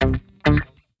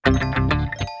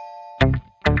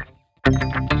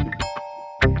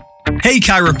Hey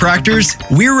chiropractors,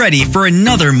 we're ready for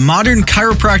another modern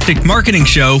chiropractic marketing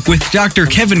show with Dr.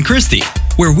 Kevin Christie,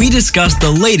 where we discuss the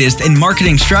latest in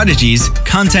marketing strategies,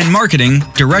 content marketing,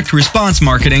 direct response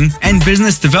marketing, and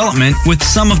business development with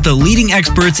some of the leading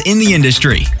experts in the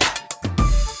industry.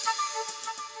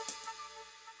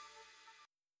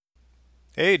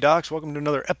 Hey docs, welcome to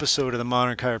another episode of the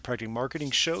Modern Chiropractic Marketing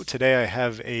Show. Today I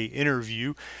have an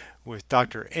interview with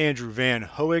Dr. Andrew Van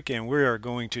Hoek, and we are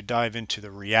going to dive into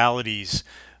the realities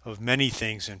of many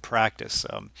things in practice.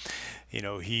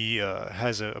 He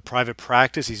has a private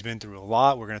practice. He's been through a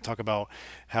lot. We're going to talk about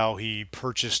how he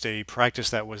purchased a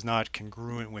practice that was not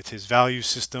congruent with his value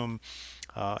system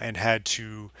and had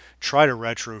to try to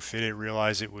retrofit it,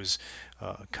 realize it was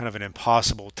kind of an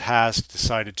impossible task,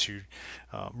 decided to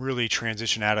really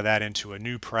transition out of that into a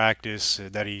new practice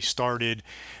that he started,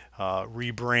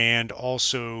 rebrand,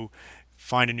 also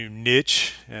find a new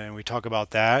niche, and we talk about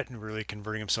that, and really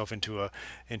converting himself into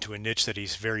a niche that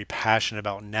he's very passionate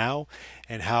about now,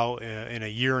 and how in a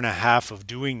year and a half of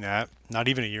doing that, not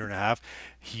even a year and a half,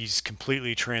 he's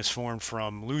completely transformed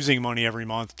from losing money every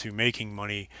month to making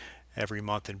money every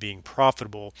month and being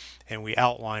profitable. And we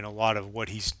outline a lot of what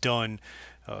he's done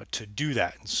to do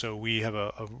that. And so we have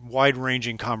a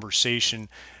wide-ranging conversation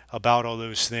about all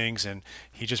those things, and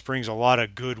he just brings a lot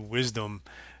of good wisdom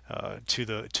to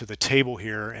the table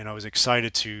here, and I was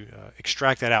excited to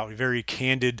extract that out. A very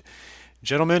candid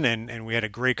gentleman, and we had a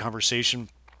great conversation.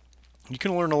 You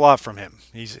can learn a lot from him.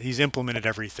 He's implemented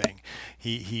everything.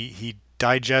 He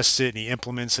digests it and he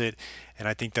implements it, and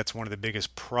I think that's one of the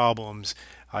biggest problems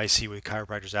I see with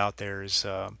chiropractors out there is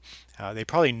they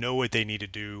probably know what they need to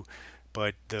do,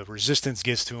 but the resistance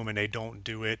gets to them and they don't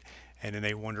do it, and then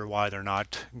they wonder why they're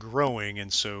not growing.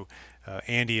 And so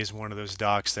Andy is one of those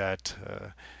docs that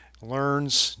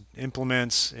learns,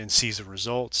 implements, and sees the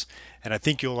results. And I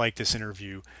think you'll like this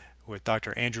interview with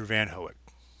Dr. Andrew Van Hoek.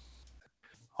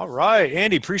 All right,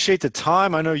 Andy, appreciate the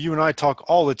time. I know you and I talk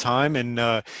all the time,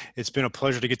 and it's been a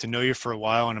pleasure to get to know you for a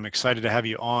while, and I'm excited to have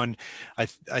you on. I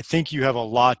think you have a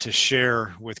lot to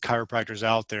share with chiropractors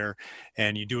out there,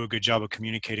 and you do a good job of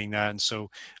communicating that. And so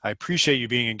I appreciate you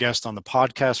being a guest on the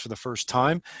podcast for the first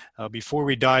time. Before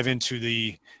we dive into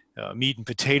the meat and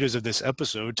potatoes of this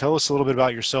episode, tell us a little bit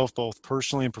about yourself, both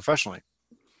personally and professionally.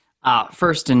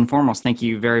 First and foremost, thank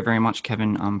you very, very much,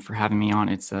 Kevin, for having me on.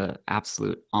 It's an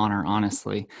absolute honor,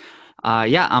 honestly.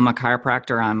 I'm a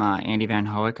chiropractor. I'm Andy Van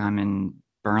Hoek. I'm in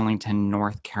Burlington,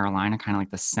 North Carolina, kind of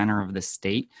like the center of the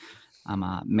state. I'm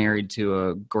married to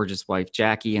a gorgeous wife,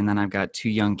 Jackie, and then I've got two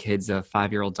young kids, a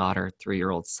 5-year-old daughter, a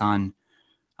 3-year-old son.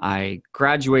 I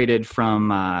graduated from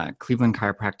Cleveland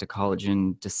Chiropractic College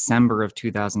in December of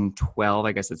 2012.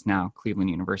 I guess it's now Cleveland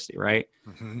University, right?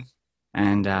 Mm-hmm.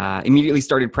 And immediately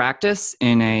started practice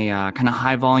in a kind of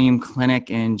high volume clinic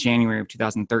in January of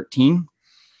 2013.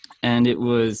 And it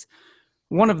was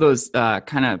one of those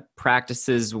kind of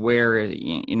practices where,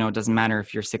 it doesn't matter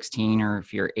if you're 16 or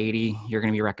if you're 80, you're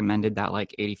going to be recommended that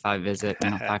like 85 visit,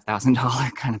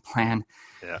 $5,000 kind of plan.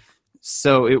 Yeah.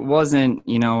 So it wasn't,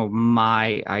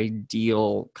 my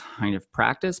ideal kind of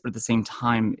practice, but at the same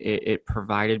time, it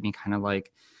provided me kind of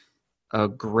like a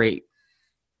great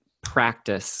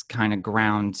practice kind of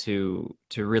ground to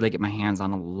really get my hands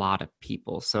on a lot of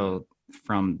people. So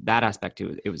from that aspect,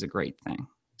 it was a great thing.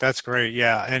 That's great.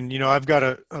 Yeah. And, I've got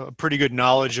a pretty good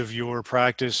knowledge of your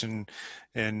practice and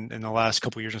in the last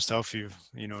couple of years and stuff. You've,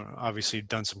 obviously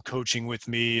done some coaching with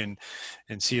me and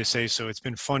CSA. So it's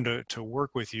been fun to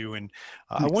work with you. And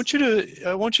nice.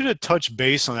 I want you to touch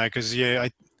base on that because,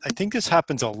 I think this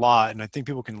happens a lot, and I think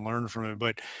people can learn from it.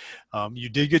 But you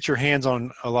did get your hands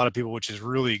on a lot of people, which is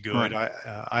really good. Right.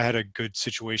 I had a good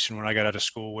situation when I got out of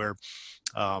school where,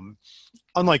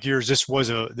 unlike yours, this was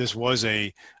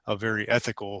a very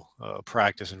ethical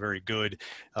practice and very good,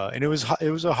 and it was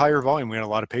a higher volume. We had a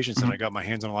lot of patients, mm-hmm. and I got my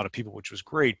hands on a lot of people, which was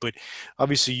great. But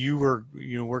obviously, you were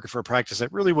working for a practice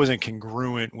that really wasn't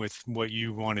congruent with what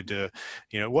you wanted to.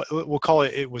 What we'll call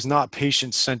it. It was not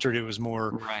patient centered. It was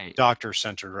more right. doctor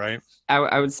centered, right?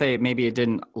 I would say maybe it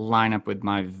didn't line up with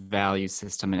my value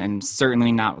system, and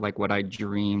certainly not like what I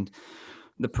dreamed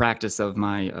the practice of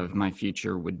my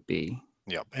future would be.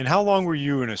 Yeah. And how long were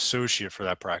you an associate for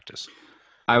that practice?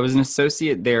 I was an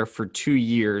associate there for 2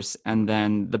 years. And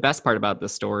then the best part about the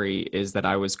story is that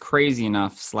I was crazy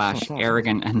enough /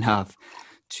 arrogant enough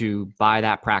to buy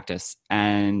that practice.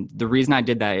 And the reason I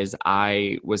did that is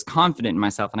I was confident in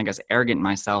myself, and I guess arrogant in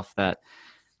myself, that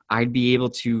I'd be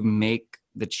able to make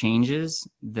the changes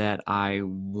that I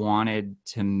wanted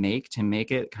to make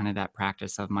it kind of that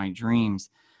practice of my dreams.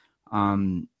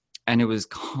 and it was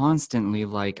constantly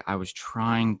like I was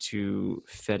trying to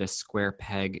fit a square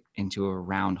peg into a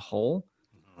round hole.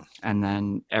 And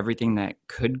then everything that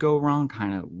could go wrong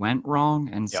kind of went wrong.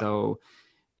 And Yep. so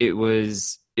it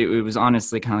was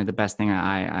honestly kind of like the best thing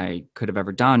I could have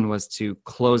ever done was to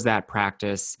close that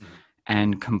practice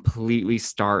and completely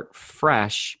start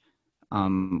fresh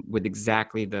with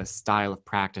exactly the style of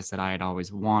practice that I had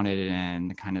always wanted and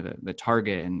the kind of the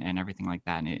target and everything like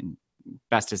that. And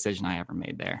best decision I ever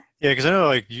made there. Yeah, because I know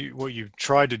like what you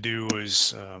tried to do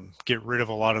was get rid of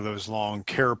a lot of those long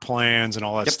care plans and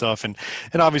all that stuff, and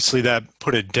obviously that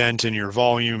put a dent in your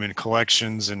volume and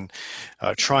collections, and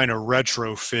trying to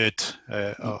retrofit.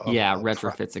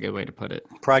 Retrofit's a good way to put it.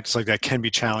 Practice like that can be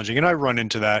challenging, and I run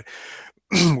into that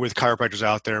with chiropractors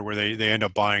out there where they end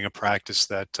up buying a practice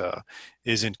that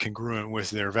isn't congruent with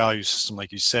their value system,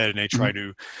 like you said, and they try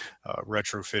to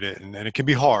retrofit it. And it can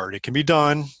be hard. It can be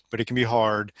done, but it can be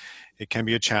hard. It can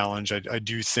be a challenge. I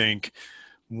do think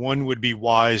one would be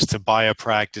wise to buy a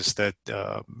practice that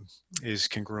is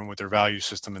congruent with their value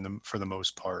system for the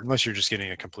most part, unless you're just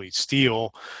getting a complete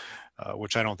steal.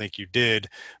 Which I don't think you did,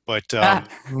 but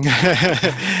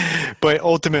but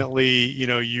ultimately,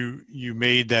 you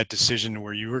made that decision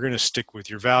where you were going to stick with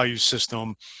your value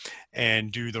system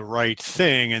and do the right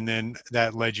thing, and then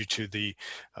that led you to the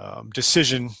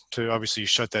decision to obviously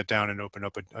shut that down and open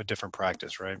up a different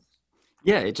practice, right?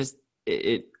 Yeah, it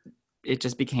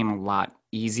just became a lot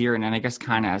easier. And then I guess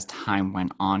kind of as time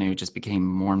went on, it just became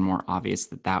more and more obvious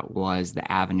that was the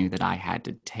avenue that I had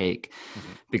to take,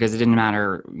 because it didn't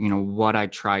matter, what I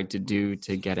tried to do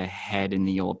to get ahead in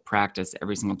the old practice.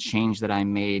 Every single change that I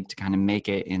made to kind of make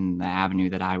it in the avenue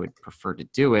that I would prefer to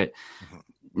do it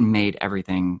made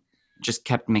everything, just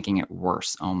kept making it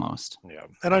worse almost. Yeah.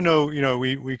 And I know,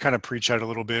 we kind of preach out a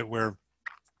little bit where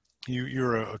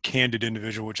you're a candid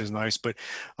individual, which is nice, but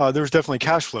there was definitely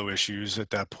cash flow issues at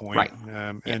that point.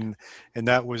 Right. And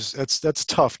that's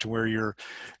tough, to where you're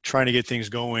trying to get things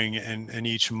going, and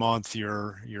each month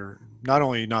you're not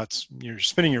only you're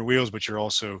spinning your wheels, but you're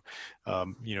also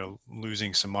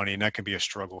losing some money, and that can be a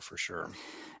struggle for sure.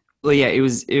 Well, yeah, it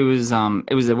was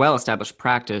a well-established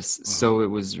practice, so it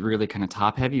was really kind of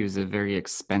top heavy. It was a very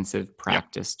expensive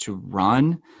practice to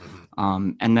run,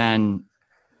 and then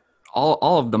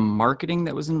all of the marketing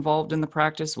that was involved in the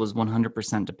practice was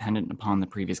 100% dependent upon the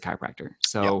previous chiropractor.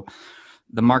 So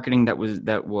the marketing that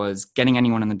was getting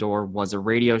anyone in the door was a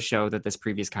radio show that this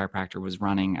previous chiropractor was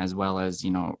running, as well as,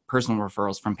 personal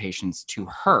referrals from patients to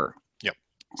her. Yep.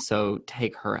 So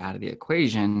take her out of the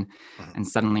equation, and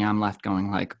suddenly I'm left going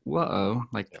like, whoa,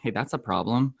 like, hey, that's a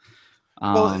problem.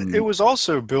 Well, it was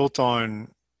also built on,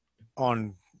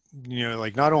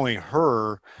 like not only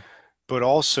her, but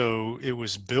also it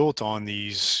was built on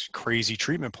these crazy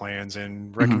treatment plans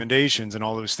and recommendations and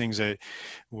all those things that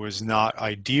was not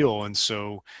ideal. And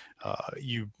so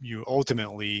you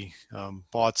ultimately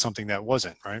bought something that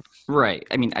wasn't, right? Right.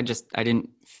 I mean, I didn't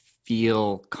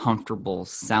feel comfortable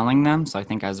selling them. So I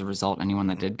think as a result, anyone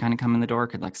that did kind of come in the door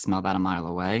could like smell that a mile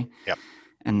away. Yep.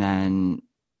 And then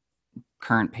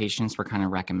current patients were kind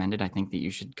of recommended. I think that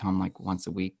you should come like once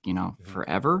a week,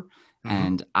 forever.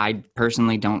 And I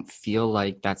personally don't feel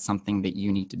like that's something that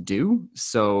you need to do.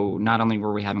 So not only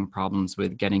were we having problems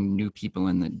with getting new people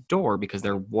in the door because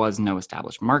there was no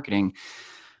established marketing,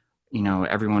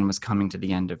 everyone was coming to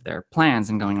the end of their plans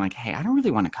and going like, hey, I don't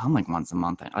really want to come like once a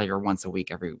month, or once a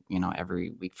week, every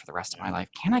week for the rest of my life.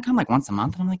 Can I come like once a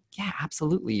month? And I'm like, yeah,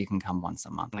 absolutely. You can come once a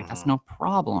month. Like that's no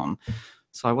problem.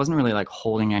 So I wasn't really like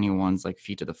holding anyone's like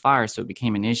feet to the fire. So it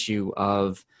became an issue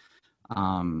of,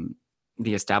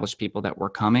 the established people that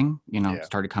were coming,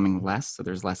 started coming less. So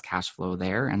there's less cash flow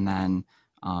there. And then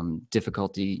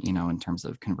difficulty, in terms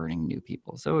of converting new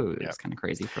people. So it was kind of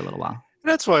crazy for a little while. And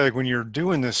that's why, like, when you're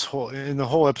doing this the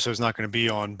whole episode is not going to be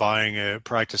on buying a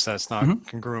practice that's not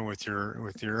congruent with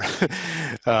your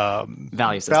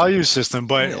value system.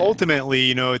 But ultimately,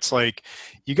 it's like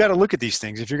you got to look at these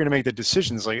things if you're going to make the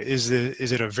decisions. Like, is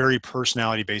it a very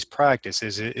personality based practice?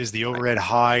 Is the overhead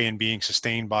high and being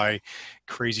sustained by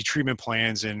crazy treatment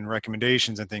plans and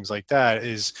recommendations and things like that?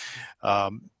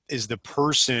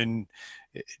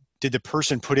 Did the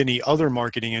person put any other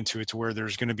marketing into it to where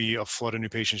there's going to be a flood of new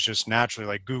patients just naturally,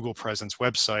 like Google presence,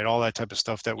 website, all that type of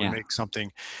stuff that would make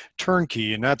something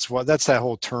turnkey? And that's that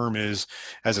whole term is,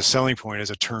 as a selling point,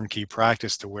 as a turnkey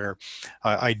practice, to where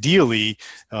ideally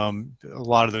a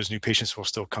lot of those new patients will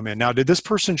still come in. Now, did this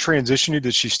person transition you?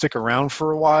 Did she stick around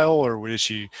for a while, or did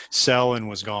she sell and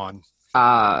was gone?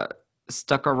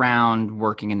 Stuck around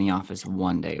working in the office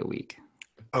 1 day a week.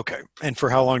 Okay. And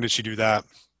for how long did she do that?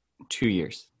 2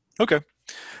 years. Okay.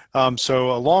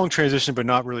 So a long transition, but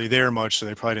not really there much. So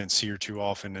they probably didn't see her too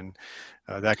often, and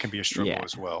that can be a struggle Yeah.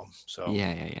 as well. So Yeah.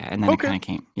 And then it okay, kind of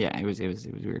came. Yeah, it was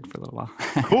weird for a little while.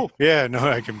 cool. Yeah, no,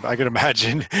 I can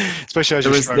imagine, especially as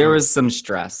There you're was there struggling. was some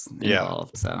stress Yeah.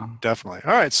 involved. So. Definitely.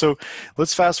 All right. So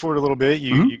let's fast forward a little bit.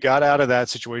 You Mhm. got out of that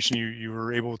situation. You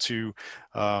were able to,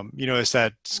 it's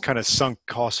that kind of sunk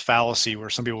cost fallacy where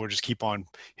some people will just keep on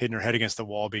hitting their head against the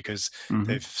wall because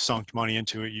they've Mhm. sunk money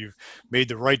into it. You've made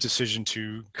the right decision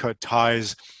to cut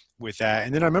ties with that.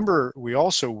 And then I remember we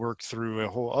also worked through a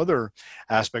whole other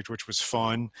aspect, which was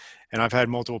fun. And I've had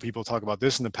multiple people talk about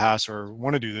this in the past or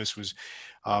want to do this was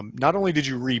not only did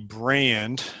you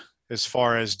rebrand as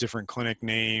far as different clinic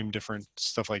name, different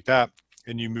stuff like that,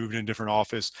 and you moved in a different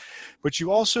office, but you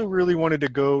also really wanted to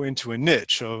go into a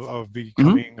niche of Mhm.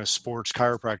 becoming a sports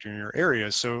chiropractor in your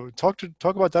area. So talk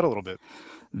about that a little bit.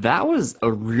 That was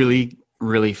a really,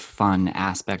 really fun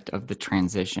aspect of the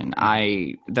transition.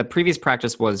 Hmm. The previous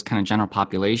practice was kind of general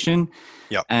population,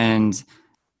 Yep. and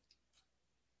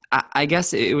I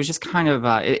guess it was just kind of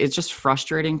it's just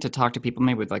frustrating to talk to people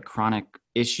maybe with like chronic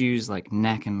issues like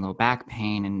neck and low back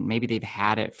pain, and maybe they've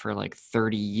had it for like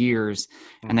 30 years,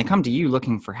 and they Hmm. come to you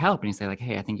looking for help, and you say like,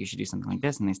 hey, I think you should do something like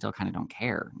this, and they still kind of don't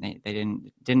care. They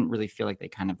didn't really feel like they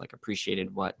kind of like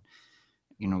appreciated what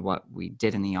we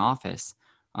did in the office.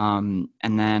 And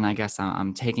then I guess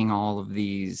I'm taking all of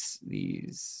these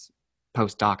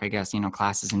postdoc, I guess,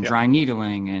 classes in Yep. dry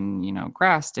needling and,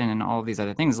 Graston and all of these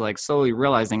other things, like slowly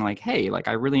realizing like, hey, like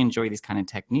I really enjoy these kind of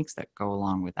techniques that go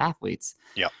along with athletes.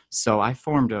 Yep. So I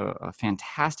formed a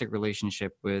fantastic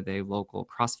relationship with a local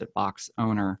CrossFit Box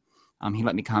owner. He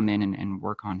let me come in and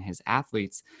work on his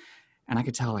athletes. And I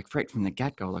could tell like right from the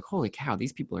get-go, like, holy cow,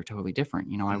 these people are totally different.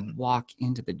 I Hmm. walk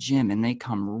into the gym and they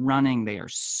come running. They are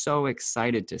so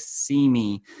excited to see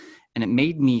me. And it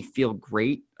made me feel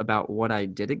great about what I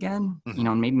did again, Hmm.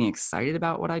 and made me excited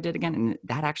about what I did again. And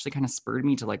that actually kind of spurred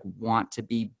me to like want to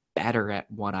be better at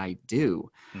what I do.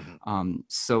 Hmm.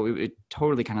 So it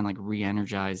totally kind of like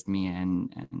re-energized me,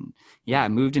 and yeah, I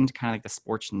moved into kind of like the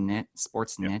sports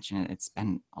Yep. niche, and it's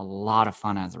been a lot of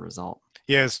fun as a result.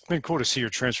 Yeah, it's been cool to see your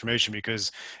transformation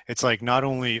because it's like not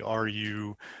only are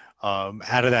you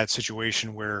out of that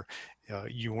situation where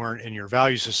you weren't in your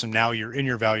value system, now you're in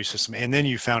your value system, and then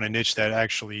you found a niche that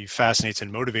actually fascinates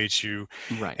and motivates you,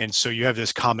 Right. and so you have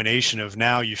this combination of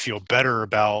now you feel better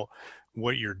about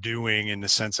what you're doing in the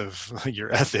sense of your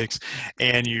ethics,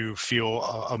 and you feel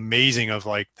amazing of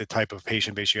like the type of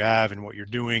patient base you have and what you're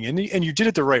doing, and you did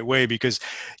it the right way because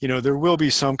there will be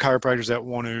some chiropractors that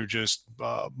want to just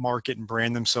market and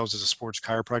brand themselves as a sports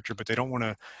chiropractor, but they don't want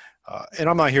to. And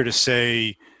I'm not here to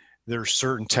say there's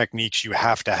certain techniques you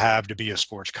have to be a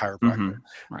sports chiropractor,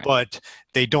 Right. but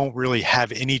they don't really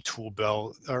have any tool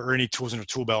belt or any tools in a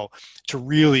tool belt to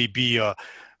really be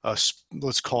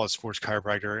let's call it sports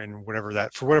chiropractor and whatever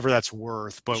that's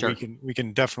worth. But we Sure.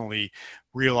 can definitely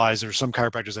realize there's some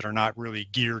chiropractors that are not really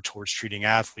geared towards treating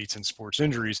athletes and sports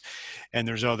injuries, and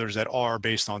there's others that are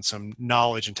based on some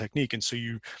knowledge and technique. And so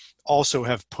you also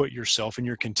have put yourself, and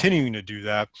you're continuing to do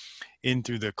that, in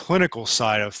through the clinical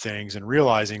side of things, and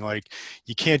realizing like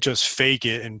you can't just fake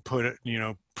it and put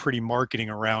pretty marketing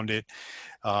around it.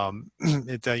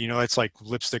 It's like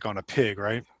lipstick on a pig,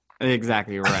 right?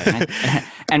 Exactly right.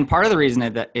 And part of the reason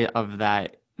that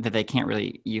they can't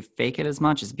really you fake it as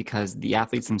much is because the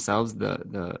athletes themselves,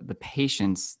 the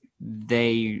patients,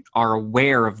 they are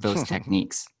aware of those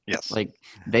techniques. Yes. Like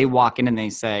they walk in and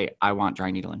they say, I want dry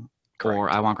needling, or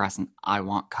Correct. I want Graston, I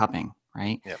want cupping,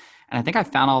 right? Yep. And I think I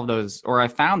found all of those, or I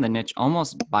found the niche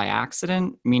almost by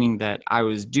accident, meaning that I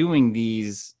was doing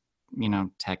these,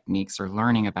 techniques or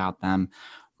learning about them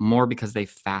more because they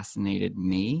fascinated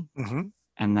me. Hmm.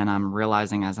 And then I'm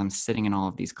realizing as I'm sitting in all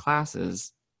of these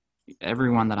classes,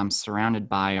 everyone that I'm surrounded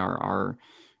by are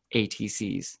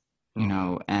ATCs,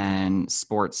 Hmm. and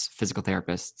sports physical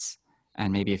therapists,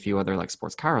 and maybe a few other like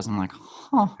sports chiros. I'm like,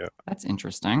 huh, Yeah. that's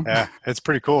interesting. Yeah, it's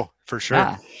pretty cool for sure.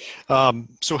 Yeah.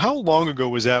 So how long ago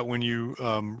was that when you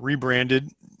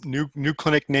rebranded, new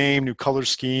clinic name, new color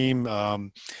scheme?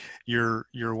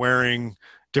 You're wearing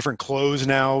different clothes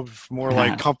now, more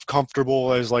like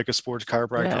comfortable as like a sports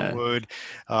chiropractor Yeah. would.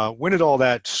 When did all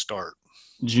that start?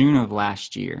 June of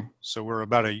last year. So we're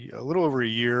about a little over a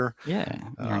year. Yeah.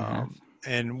 Year and a half.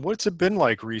 And what's it been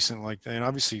like recent? Like, and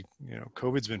obviously,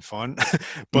 COVID's been fun,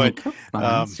 but Fun,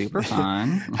 um, super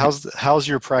fun. how's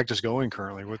your practice going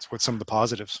currently? What's some of the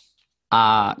positives?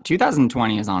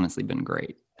 2020 has honestly been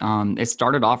great. It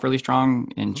started off really strong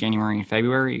in Mhm. January and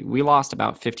February. We lost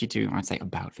about 52, I'd say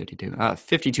about 52,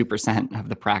 52% of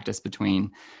the practice between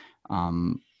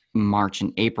March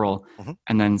and April. Mhm.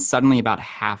 And then suddenly about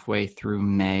halfway through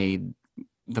May,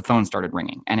 the phone started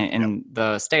ringing, and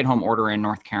the stay-at-home order in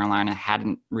North Carolina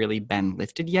hadn't really been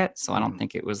lifted yet. So I don't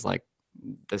think it was like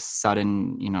this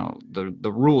sudden,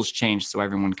 the rules changed. So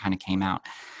everyone kind of came out.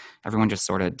 Everyone just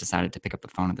sort of decided to pick up the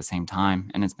phone at the same time.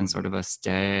 And it's been sort of a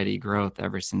steady growth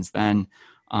ever since then,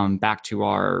 back to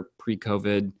our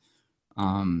pre-COVID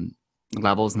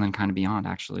levels, and then kind of beyond.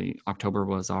 Actually, October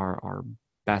was our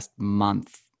best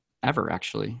month ever,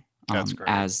 actually, That's great.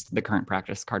 as the current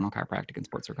practice, Cardinal Chiropractic and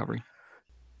Sports Recovery.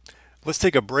 Let's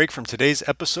take a break from today's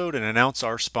episode and announce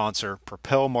our sponsor,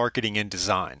 Propel Marketing and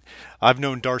Design. I've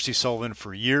known Darcy Sullivan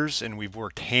for years, and we've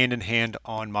worked hand in hand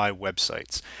on my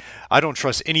websites. I don't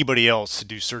trust anybody else to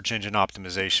do search engine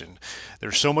optimization.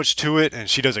 There's so much to it, and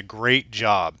she does a great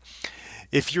job.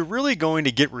 If you're really going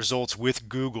to get results with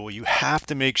Google, you have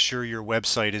to make sure your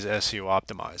website is SEO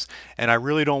optimized. And I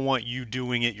really don't want you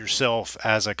doing it yourself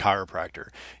as a chiropractor.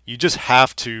 You just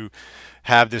have to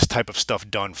have this type of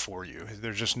stuff done for you.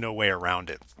 There's just no way around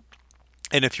it.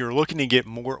 And if you're looking to get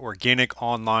more organic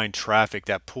online traffic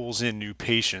that pulls in new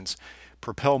patients,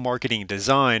 Propel Marketing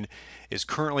Design is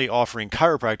currently offering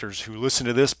chiropractors who listen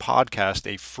to this podcast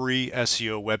a free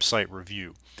SEO website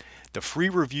review. The free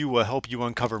review will help you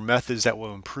uncover methods that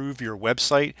will improve your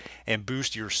website and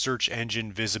boost your search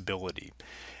engine visibility.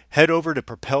 Head over to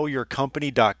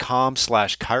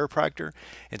propelyourcompany.com/chiropractor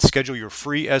and schedule your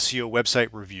free SEO website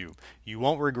review. You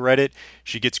won't regret it.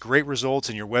 She gets great results,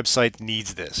 and your website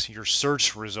needs this. Your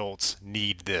search results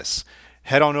need this.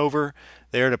 Head on over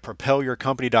there to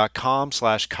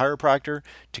propelyourcompany.com/chiropractor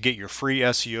to get your free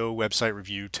SEO website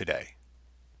review today.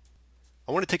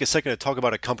 I want to take a second to talk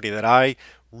about a company that I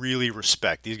really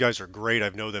respect. These guys are great. I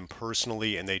know them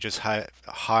personally, and they just have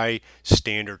a high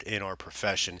standard in our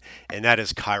profession, and that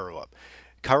is ChiroUp.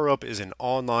 ChiroUp is an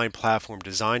online platform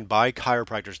designed by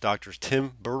chiropractors Drs.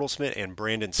 Tim Bertelsmann and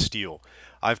Brandon Steele.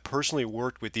 I've personally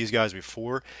worked with these guys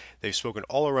before. They've spoken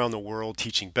all around the world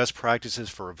teaching best practices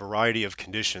for a variety of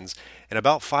conditions, and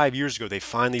about 5 years ago they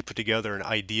finally put together an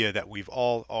idea that we've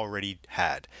all already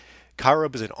had.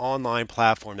 ChiroUp is an online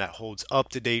platform that holds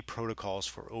up-to-date protocols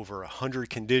for over 100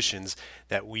 conditions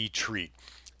that we treat.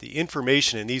 The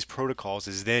information in these protocols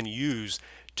is then used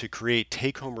to create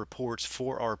take-home reports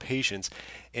for our patients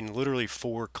in literally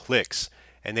 4 clicks,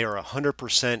 and they are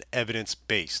 100%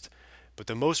 evidence-based. But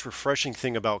the most refreshing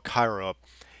thing about ChiroUp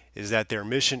is that their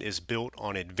mission is built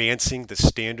on advancing the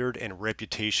standard and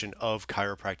reputation of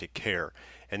chiropractic care,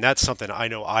 and that's something I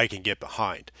know I can get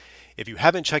behind. If you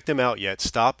haven't checked them out yet,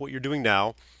 stop what you're doing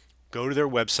now, go to their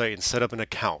website and set up an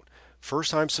account.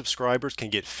 First-time subscribers can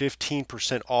get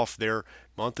 15% off their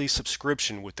monthly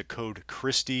subscription with the code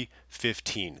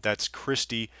Christy15. That's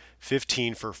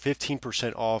Christy15 for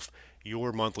 15% off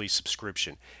your monthly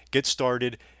subscription. Get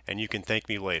started, and you can thank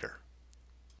me later.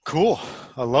 Cool.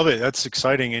 I love it. That's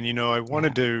exciting. And, I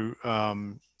wanted to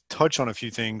touch on a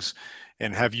few things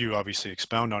and have you obviously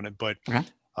expound on it. But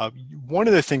one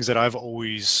of the things that I've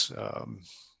always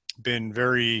been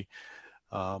very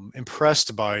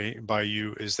impressed by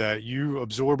you is that you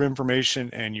absorb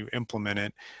information and you implement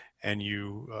it, and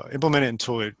you implement it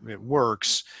until it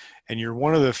works. And you're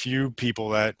one of the few people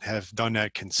that have done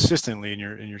that consistently in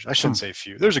your I shouldn't say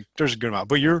few. There's a good amount,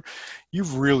 but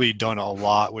you've really done a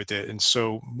lot with it. And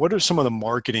so what are some of the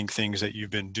marketing things that you've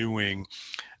been doing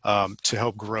to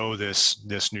help grow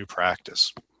this new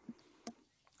practice?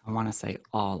 I want to say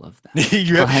all of them.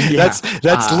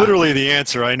 That's literally the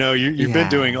answer. I know you've been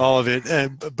doing all of it,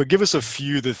 but give us a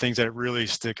few of the things that really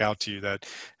stick out to you that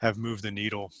have moved the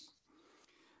needle.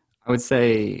 I would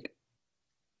say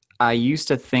I used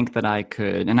to think that I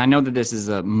could, and I know that this is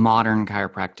a modern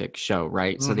chiropractic show,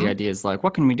 right? So the idea is like,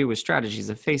 what can we do with strategies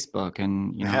of Facebook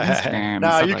and Instagram and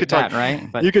stuff like that,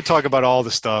 right? But you could talk about all the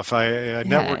stuff.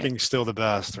 Networking is still the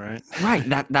best, right? Right.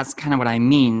 That's kind of what I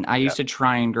mean. I used to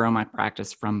try and grow my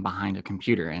practice from behind a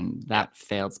computer, and that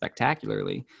failed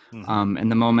spectacularly.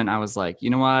 And the moment I was like,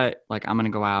 you know what? Like, I'm going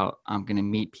to go out, I'm going to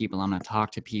meet people, I'm going to talk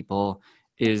to people,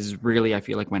 is really, I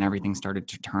feel like, when everything started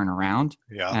to turn around.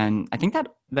 Yeah. And I think that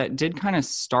did kind of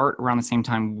start around the same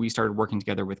time we started working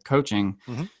together with coaching.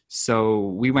 So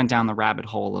we went down the rabbit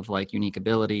hole of like unique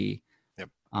ability,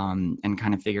 and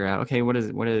kind of figure out, okay, what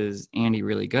is Andy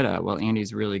really good at? Well,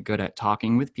 Andy's really good at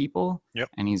talking with people,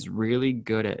 and he's really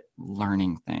good at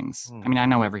learning things. I mean, I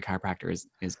know every chiropractor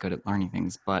is good at learning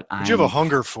things, but you have a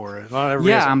hunger for it.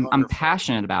 I'm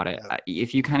passionate about it.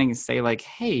 If you kind of say like,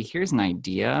 hey, here's an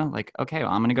idea, like, okay,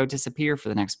 well, I'm going to go disappear for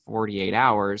the next 48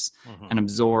 hours and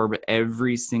absorb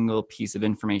every single piece of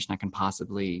information I can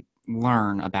possibly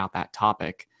learn about that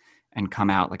topic, and come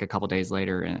out like a couple days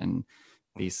later and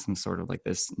be some sort of like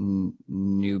this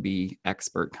newbie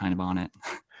expert kind of on it.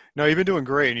 No, you've been doing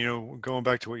great. And, going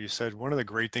back to what you said, one of the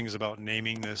great things about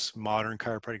naming this modern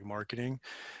chiropractic marketing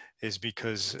is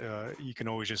because you can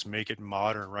always just make it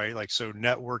modern, right? Like, so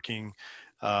networking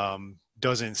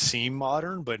doesn't seem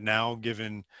modern, but now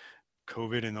given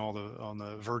COVID and all the on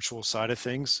the virtual side of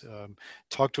things,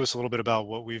 talk to us a little bit about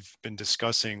what we've been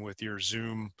discussing with your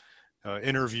Zoom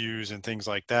interviews and things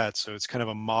like that. So it's kind of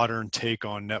a modern take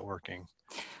on networking.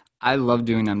 I love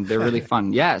doing them. They're really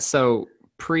fun. Yeah. So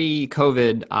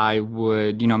pre-COVID, I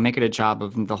would, make it a job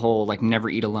of the whole like never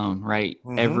eat alone, right?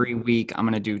 Mm-hmm. Every week I'm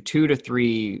going to do 2 to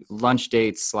 3 lunch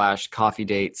dates / coffee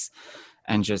dates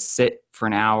and just sit for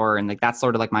an hour. And like, that's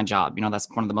sort of like my job. That's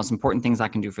one of the most important things I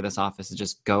can do for this office is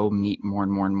just go meet more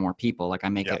and more and more people. Like I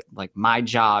make it like my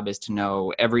job is to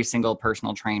know every single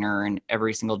personal trainer and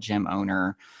every single gym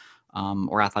owner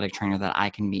or athletic trainer that I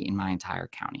can meet in my entire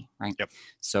county. Right. Yep.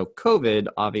 So COVID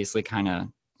obviously kind of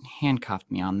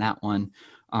handcuffed me on that one.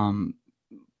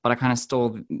 But I kind of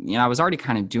stole, I was already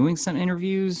kind of doing some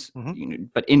interviews,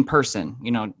 but in person,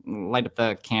 light up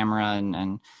the camera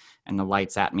and the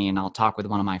lights at me and I'll talk with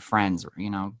one of my friends,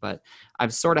 but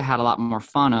I've sort of had a lot more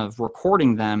fun of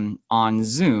recording them on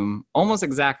Zoom, almost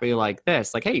exactly like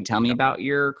this. Like, hey, tell me about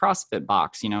your CrossFit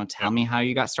box, tell me how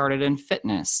you got started in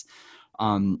fitness.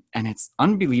 And it's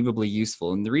unbelievably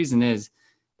useful. And the reason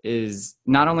is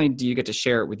not only do you get to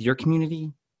share it with your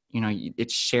community,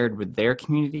 it's shared with their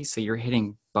community. So you're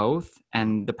hitting both.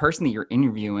 And the person that you're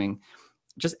interviewing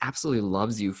just absolutely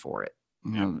loves you for it.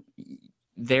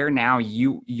 They're now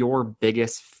your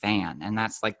biggest fan. And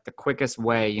that's like the quickest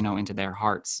way, into their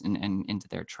hearts and into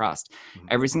their trust. Mm-hmm.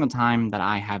 Every single time that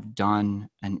I have done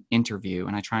an interview,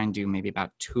 and I try and do maybe about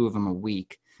 2 of them a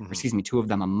week, or 2 of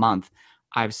them a month,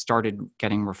 I've started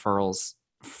getting referrals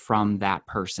from that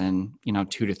person, 2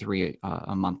 to 3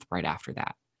 a month right after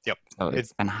that. Yep. So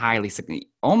it's been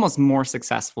almost more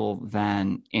successful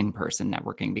than in-person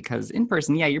networking because in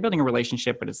person, you're building a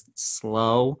relationship, but it's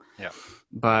slow. Yeah.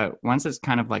 But once it's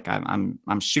kind of like I'm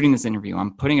shooting this interview,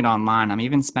 I'm putting it online. I'm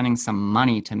even spending some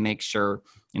money to make sure,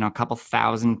 a couple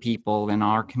thousand people in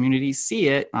our community see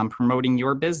it. I'm promoting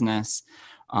your business.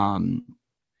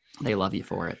 They love you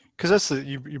for it. Because that's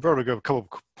you brought up a couple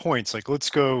of points. Like,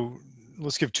 let's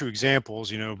give 2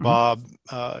 examples. Bob,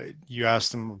 you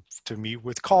asked him to meet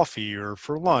with coffee or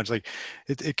for lunch. Like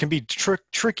it can be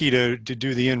tricky to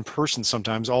do the in-person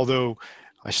sometimes, although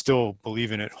I still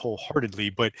believe in it wholeheartedly.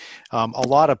 But a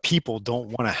lot of people don't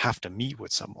want to have to meet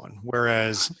with someone.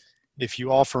 Whereas if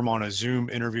you offer them on a Zoom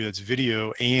interview that's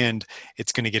video and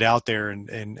it's going to get out there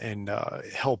and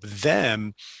help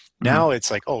them, now it's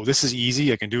like, oh, this is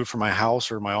easy. I can do it from my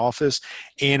house or my office,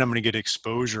 and I'm going to get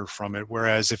exposure from it.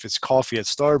 Whereas if it's coffee at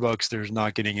Starbucks, there's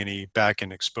not getting any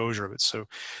back-end exposure of it. So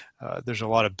there's a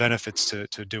lot of benefits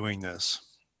to doing this.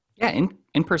 Yeah,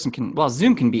 in person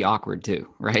Zoom can be awkward too,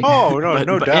 right? Oh, no,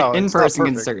 no doubt. In person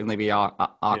can certainly be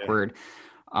awkward.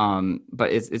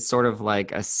 But it's sort of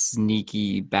like a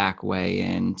sneaky back way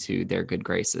into their good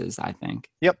graces, I think.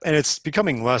 Yep. And it's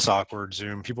becoming less awkward,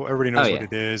 Zoom. Everybody knows what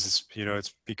it is. It's,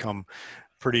 it's become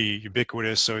pretty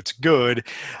ubiquitous, so it's good.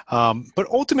 But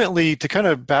ultimately, to kind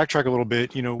of backtrack a little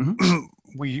bit,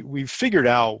 we figured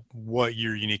out what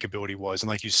your unique ability was. And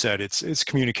like you said, it's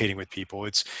communicating with people.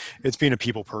 It's being a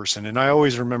people person. And I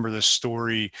always remember this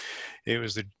story. It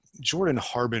was the Jordan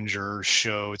Harbinger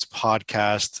show. It's a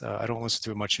podcast. I don't listen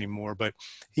to it much anymore, but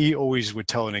he always would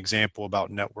tell an example about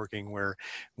networking where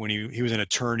when he was an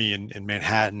attorney in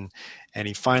Manhattan and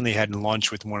he finally had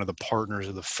lunch with one of the partners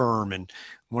of the firm. And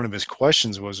one of his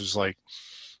questions was like,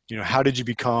 how did you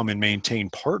become and maintain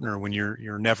partner when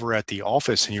you're never at the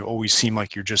office and you always seem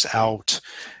like you're just out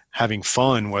having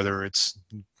fun, whether it's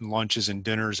lunches and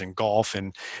dinners and golf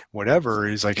and whatever.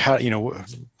 He's like, how,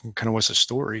 kind of what's the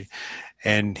story?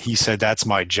 And he said, that's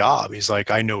my job. He's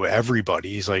like, I know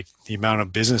everybody. He's like, the amount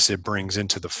of business it brings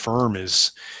into the firm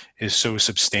is so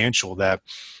substantial that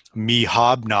me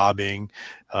hobnobbing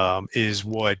is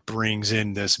what brings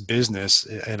in this business.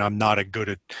 And I'm not a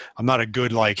good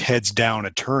like heads down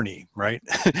attorney. Right.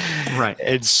 Right.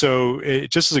 And so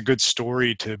it just is a good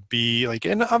story to be like,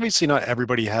 and obviously not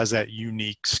everybody has that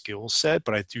unique skill set,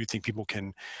 but I do think people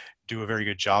can do a very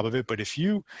good job of it. But if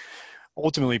you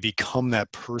ultimately become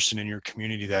that person in your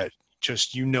community that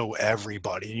just,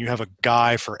 everybody and you have a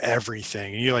guy for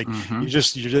everything and you're like,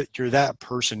 you're that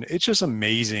person. It's just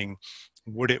amazing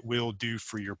what it will do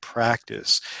for your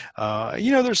practice.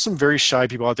 There's some very shy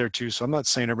people out there too. So I'm not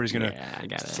saying everybody's going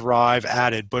to thrive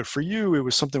at it, but for you, it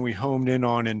was something we homed in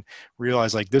on and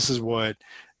realized like, this is what,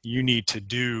 you need to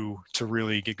do to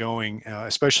really get going,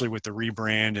 especially with the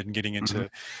rebrand and getting into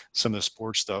some of the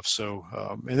sports stuff. So,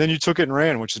 and then you took it and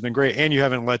ran, which has been great. And you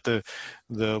haven't let the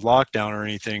lockdown or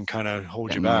anything kind of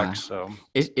hold you back. So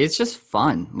it's just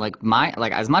fun. Like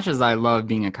as much as I love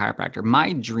being a chiropractor,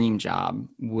 my dream job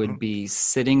would be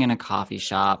sitting in a coffee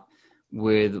shop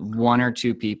with one or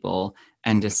two people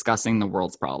and discussing the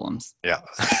world's problems. Yeah.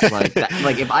 like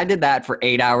if I did that for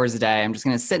 8 hours a day, I'm just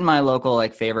going to sit in my local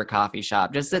favorite coffee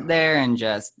shop, just sit there and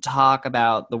just talk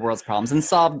about the world's problems and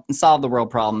solve the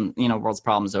world's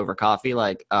problems over coffee.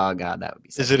 Like, oh God, that would be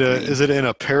such Is it in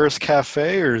a Paris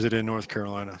cafe or is it in North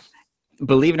Carolina?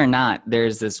 Believe it or not,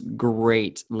 there's this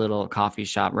great little coffee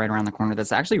shop right around the corner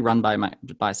that's actually run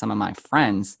by some of my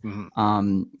friends,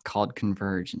 called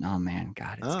Converge. And oh man,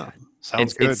 God, it's good.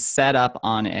 Sounds good. It's set up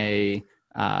on it's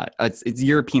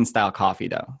European style coffee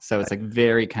though. So it's like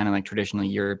very kind of like traditional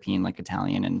European, like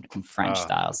Italian and French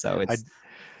style. So it's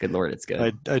good Lord, it's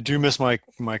good. I do miss my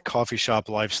coffee shop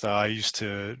lifestyle. I used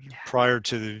to, prior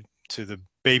to the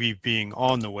baby being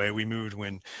on the way, we moved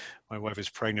when my wife was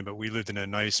pregnant, but we lived in a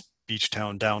nice beach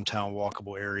town, downtown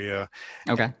walkable area.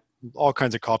 Okay. All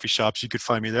kinds of coffee shops. You could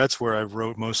find me. That's where I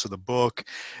wrote most of the book.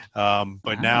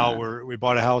 But now we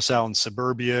bought a house out in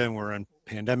suburbia and we're in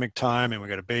pandemic time and we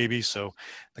got a baby. So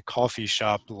the coffee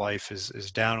shop life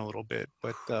is down a little bit,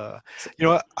 but I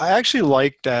actually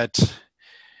like that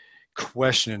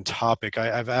question and topic.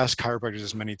 I've asked chiropractors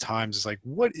this many times. It's like,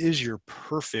 what is your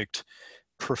perfect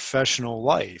professional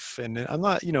life? And I'm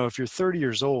not, if you're 30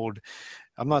 years old,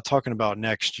 I'm not talking about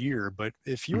next year, but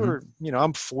if you're,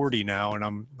 I'm 40 now and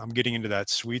I'm getting into that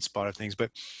sweet spot of things,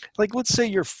 but like, let's say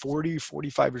you're 40,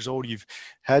 45 years old, you've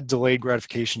had delayed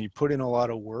gratification, you put in a lot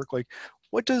of work. Like,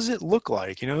 what does it look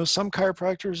like? Some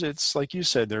chiropractors, it's like you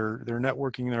said, they're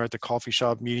networking, they're at the coffee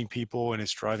shop meeting people and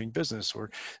it's driving business, or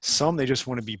some, they just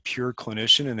want to be pure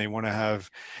clinician and they want to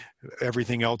have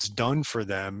everything else done for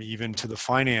them, even to the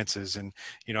finances. And,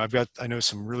 I know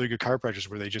some really good chiropractors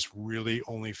where they just really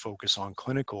only focus on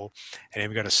clinical, and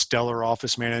they've got a stellar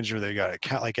office manager. They got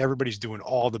like everybody's doing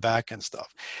all the back end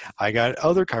stuff. I got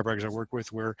other chiropractors I work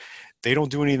with where they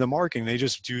don't do any of the marketing. They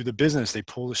just do the business. They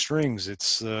pull the strings.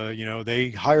 It's,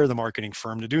 they hire the marketing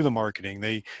firm to do the marketing.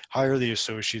 They hire the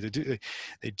associate.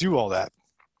 They do all that.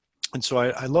 And so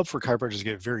I love for chiropractors to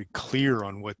get very clear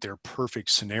on what their perfect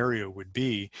scenario would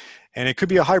be. And it could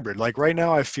be a hybrid. Like right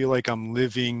now, I feel like I'm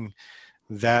living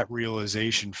that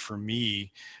realization for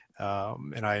me.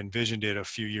 And I envisioned it a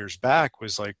few years back,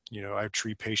 was like, I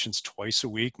treat patients twice a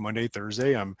week, Monday,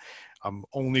 Thursday. I'm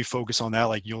only focused on that.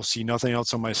 Like, you'll see nothing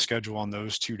else on my schedule on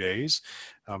those 2 days.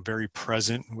 I'm very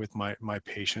present with my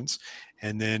patients.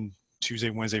 And then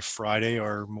Tuesday, Wednesday, Friday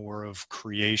are more of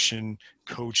creation,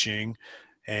 coaching,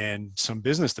 and some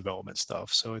business development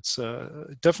stuff. So it's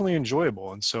definitely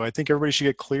enjoyable. And so I think everybody should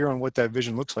get clear on what that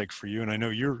vision looks like for you. And I know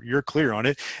you're clear on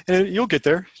it, and you'll get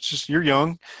there. It's just, you're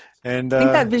young. And I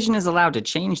think that vision is allowed to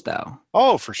change though.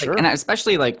 Oh, for sure. And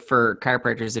especially like for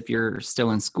chiropractors, if you're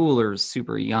still in school or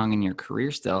super young in your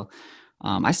career still,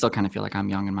 I still kind of feel like I'm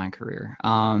young in my career.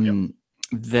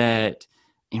 That,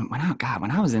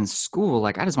 when I was in school,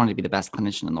 like I just wanted to be the best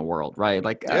clinician in the world, right?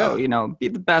 Like, be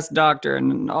the best doctor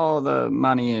and all the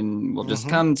money and we'll just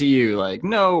come to you, like,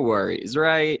 no worries,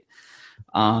 right?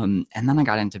 And then I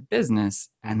got into business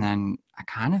and then I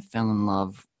kind of fell in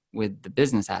love with the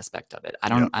business aspect of it. I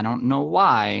don't know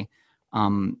why.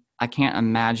 I can't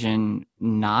imagine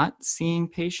not seeing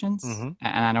patients. And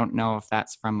I don't know if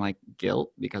that's from like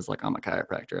guilt because like I'm a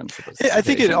chiropractor. I'm supposed to see I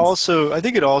think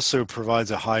it also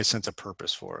provides a high sense of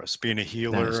purpose for us. Being a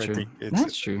healer, that is true. I think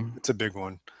That's true. It's a big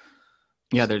one.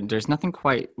 Yeah, there's nothing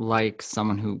quite like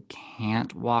someone who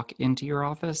can't walk into your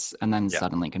office and then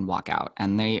suddenly can walk out.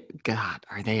 And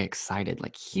are they excited?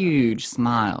 Like huge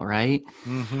smile, right?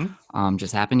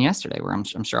 Just happened yesterday where I'm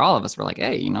sure all of us were like,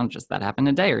 hey, just that happened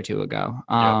a day or two ago.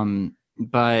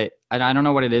 But I don't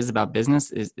know what it is about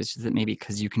business. It's just that maybe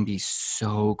because you can be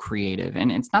so creative. And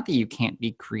it's not that you can't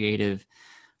be creative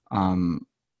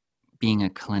being a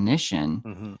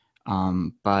clinician,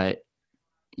 but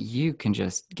you can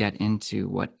just get into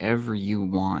whatever you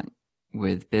want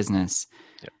with business.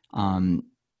 I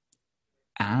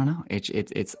don't know.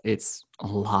 It's a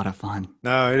lot of fun.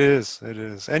 No, it is.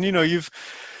 And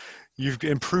you've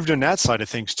improved on that side of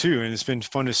things too. And it's been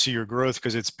fun to see your growth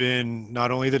because it's been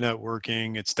not only the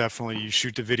networking, it's definitely you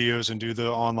shoot the videos and do the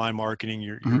online marketing.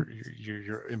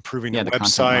 You're improving the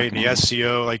website, the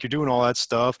SEO, like you're doing all that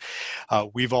stuff.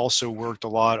 We've also worked a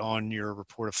lot on your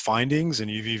report of findings,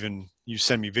 and you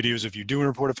send me videos of you doing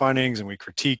report of findings and we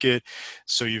critique it.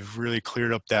 So you've really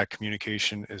cleared up that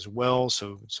communication as well.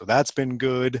 So that's been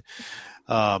good.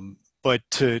 But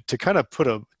to kind of put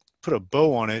a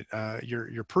bow on it,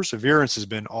 your perseverance has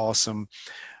been awesome.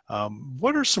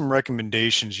 What are some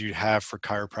recommendations you have for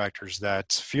chiropractors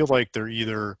that feel like they're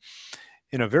either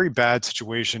in a very bad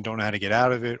situation, don't know how to get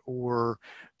out of it, or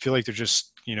feel like they're just,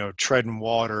 treading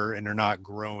water and they're not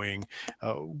growing?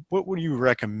 What would you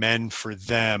recommend for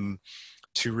them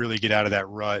to really get out of that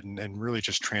rut and really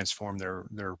just transform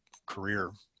their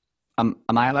career? Am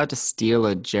I allowed to steal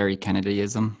a Jerry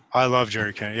Kennedyism? I love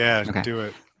Jerry Kennedy. Yeah, Okay. do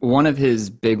it. One of his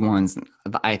big ones,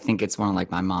 I think it's one of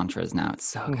like my mantras now. It's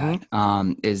so good.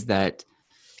 Is that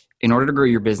in order to grow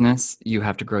your business, you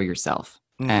have to grow yourself.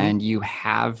 And you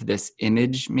have this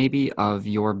image maybe of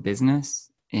your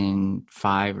business in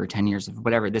 5 or 10 years of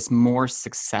whatever, this more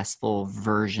successful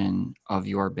version of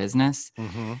your business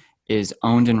is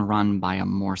owned and run by a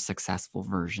more successful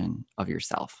version of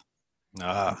yourself.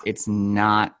 It's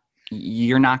not,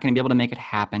 you're not going to be able to make it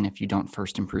happen if you don't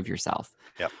first improve yourself.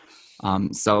 Yep.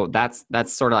 So that's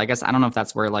sort of, I guess, I don't know if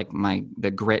that's where like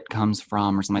the grit comes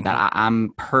from or something like that.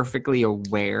 I'm perfectly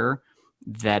aware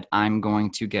that I'm going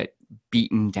to get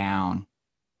beaten down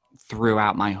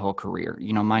throughout my whole career.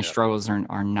 My struggles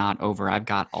are not over. I've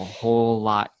got a whole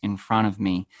lot in front of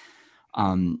me.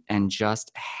 And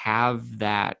just have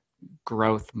that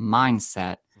growth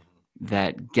mindset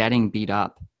that getting beat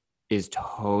up is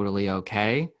totally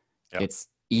okay. Yep. It's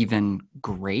even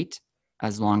great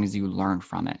as long as you learn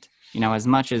from it. As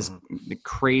much as the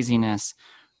craziness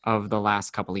of the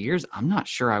last couple of years, I'm not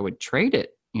sure I would trade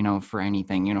it, for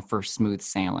anything, for smooth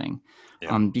sailing.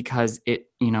 Because it,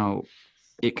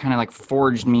 it kind of like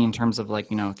forged me in terms of like,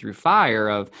 through fire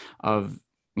of,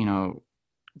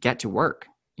 get to work,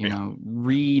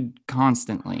 read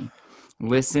constantly,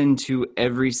 listen to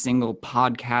every single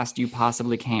podcast you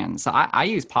possibly can. So I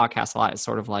use podcasts a lot as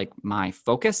sort of like my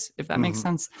focus, if that makes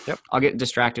sense. Yep. I'll get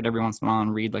distracted every once in a while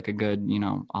and read like a good,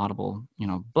 audible,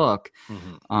 book.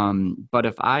 But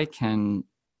if I can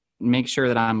make sure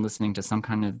that I'm listening to some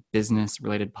kind of business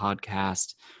related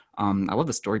podcast, I love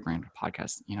the Story Brand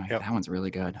podcast. That one's really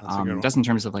good. Just in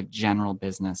terms of like general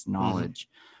business knowledge.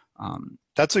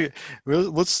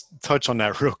 Let's touch on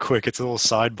that real quick. It's a little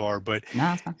sidebar, but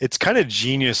it's kind of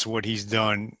genius what he's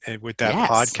done with that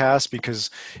podcast, because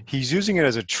he's using it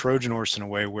as a Trojan horse in a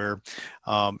way where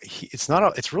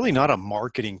it's really not a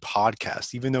marketing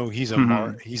podcast, even though he's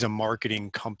a marketing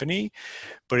company,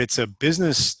 but it's a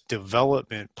business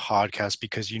development podcast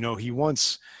because he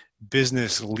wants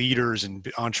business leaders and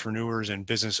entrepreneurs and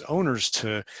business owners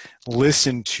to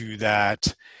listen to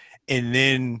that, and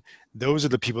then those are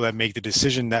the people that make the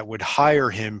decision that would hire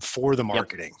him for the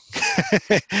marketing.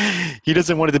 Yep. He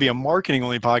doesn't want it to be a marketing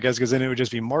only podcast, because then it would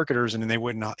just be marketers and then they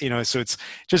wouldn't, so it's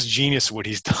just genius what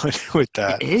he's done with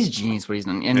that. It is genius what he's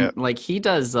done. And like he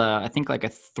does, I think like a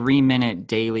 3-minute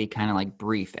daily kind of like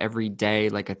brief every day,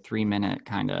 like a 3-minute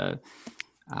kind of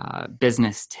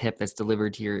business tip that's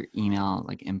delivered to your email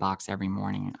like inbox every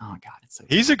morning. Oh God, it's so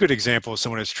he's a good example of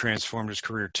someone that's transformed his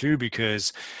career too,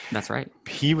 because that's right.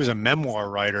 He was a memoir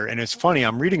writer, and it's funny.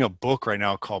 I'm reading a book right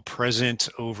now called Present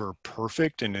Over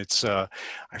Perfect, and it's I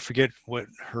forget what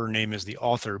her name is, the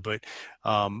author, but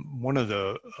one of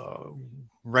the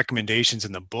recommendations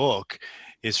in the book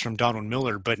is from Donald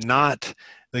Miller, but not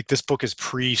like this book is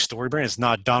pre-Story Brand. It's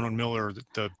not Donald Miller,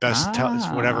 the best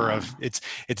whatever of it's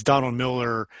Donald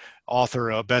Miller,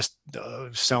 author, best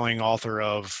selling author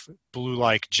of Blue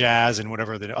Like Jazz and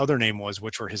whatever the other name was,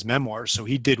 which were his memoirs. So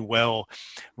he did well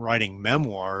writing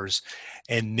memoirs,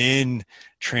 and then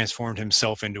transformed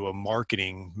himself into a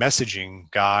marketing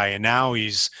messaging guy, and now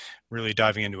he's really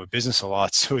diving into a business a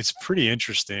lot. So it's pretty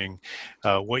interesting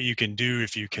what you can do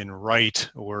if you can write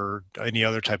or any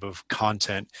other type of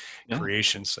content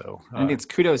creation. So I think it's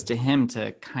kudos to him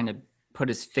to kind of put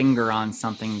his finger on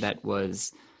something that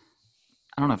was,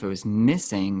 I don't know if it was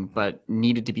missing, but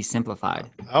needed to be simplified.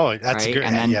 Oh, that's right? good.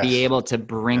 And then be able to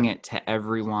bring it to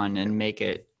everyone and make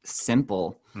it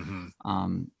simple.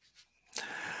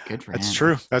 Good for him. That's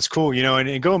true. That's cool.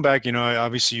 And going back,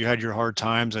 obviously you had your hard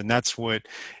times, and that's what,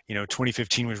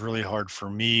 2015 was really hard for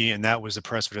me. And that was the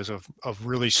precipice of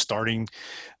really starting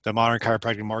the Modern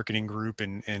Chiropractic Marketing Group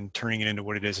and turning it into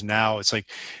what it is now. It's like,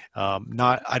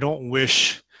 I don't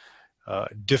wish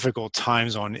difficult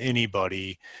times on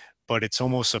anybody, but it's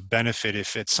almost a benefit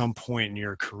if at some point in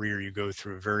your career you go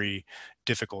through a very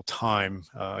difficult time.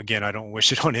 Again, I don't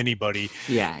wish it on anybody,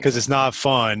 because it's not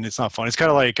fun. It's not fun. It's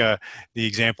kind of like the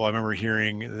example I remember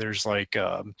hearing. There's like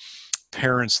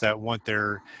parents that want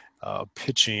their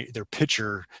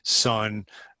pitcher son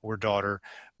or daughter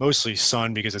mostly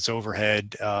son because it's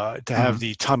overhead, to have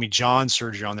the Tommy John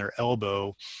surgery on their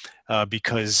elbow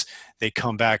because they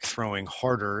come back throwing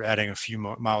harder, adding a few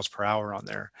miles per hour on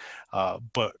there.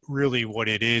 But really what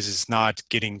it is not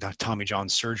getting the Tommy John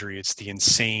surgery. It's the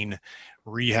insane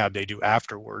rehab they do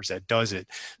afterwards that does it.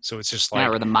 So it's just like,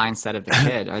 or the mindset of the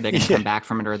kid. Are they going to come back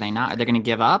from it, or are they not? Are they going to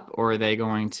give up, or are they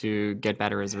going to get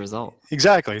better as a result?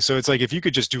 Exactly. So it's like, if you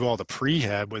could just do all the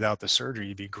prehab without the surgery,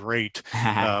 you'd be great.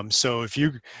 So if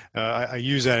you, I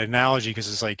use that analogy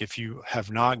because it's like, if you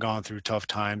have not gone through tough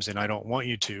times, and I don't want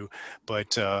you to,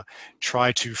 but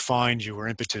try to find your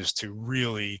impetus to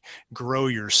really grow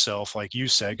yourself, like you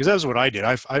said, because that was what I did.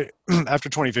 I after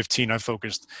 2015, I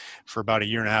focused for about a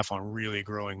year and a half on really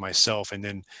growing myself. And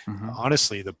then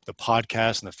honestly, the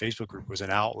podcast and the Facebook group was an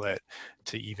outlet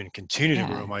to even continue to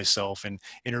grow myself, and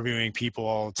interviewing people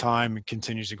all the time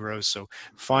continues to grow. So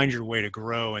find your way to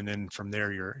grow. And then from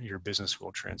there, your business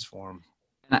will transform.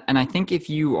 And I think if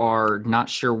you are not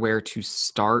sure where to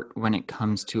start when it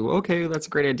comes to, okay, that's a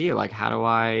great idea, like how do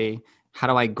I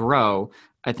grow?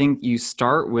 I think you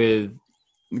start with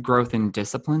growth and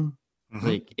discipline.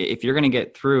 Like if you're going to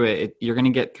get through it, you're going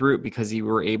to get through it because you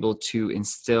were able to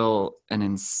instill an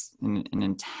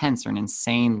intense or an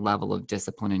insane level of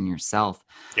discipline in yourself.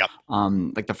 Yep.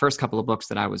 Like the first couple of books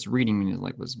that I was reading,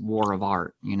 like, was War of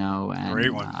Art, and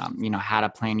great one. How to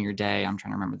Plan Your Day. I'm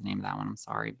trying to remember the name of that one. I'm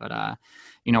sorry, but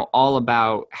all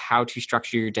about how to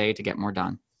structure your day to get more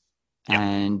done. Yep.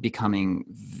 And becoming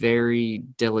very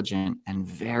diligent and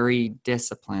very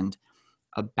disciplined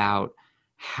about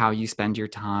how you spend your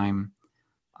time,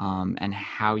 and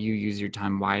how you use your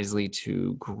time wisely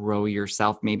to grow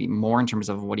yourself, maybe more in terms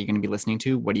of what are you going to be listening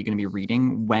to? What are you going to be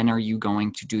reading? When are you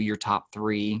going to do your top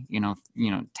 3,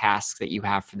 tasks that you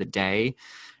have for the day?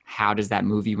 How does that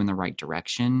move you in the right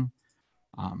direction?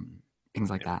 Things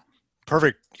like that.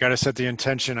 Perfect. You got to set the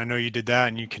intention. I know you did that,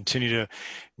 and you continue to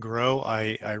grow.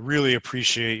 I really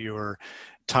appreciate your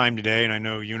time today, and I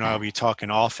know you and I will be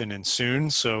talking often and soon.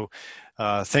 So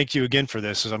thank you again for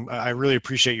this. I really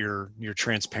appreciate your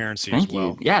transparency as well.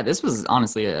 Thank you. Yeah, this was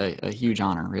honestly a huge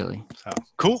honor, really.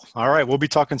 Cool. All right. We'll be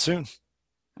talking soon.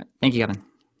 Thank you, Kevin.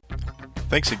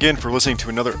 Thanks again for listening to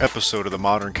another episode of the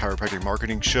Modern Chiropractic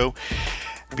Marketing Show.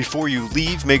 Before you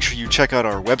leave, make sure you check out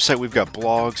our website. We've got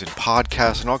blogs and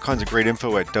podcasts and all kinds of great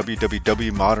info at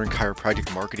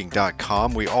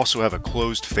www.modernchiropracticmarketing.com. We also have a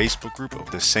closed Facebook group of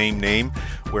the same name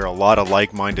where a lot of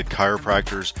like-minded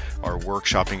chiropractors are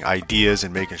workshopping ideas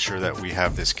and making sure that we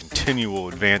have this continual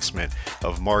advancement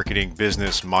of marketing,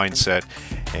 business, mindset,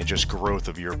 and just growth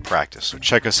of your practice. So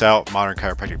check us out,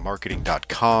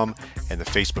 modernchiropracticmarketing.com, and the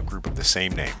Facebook group of the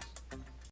same name.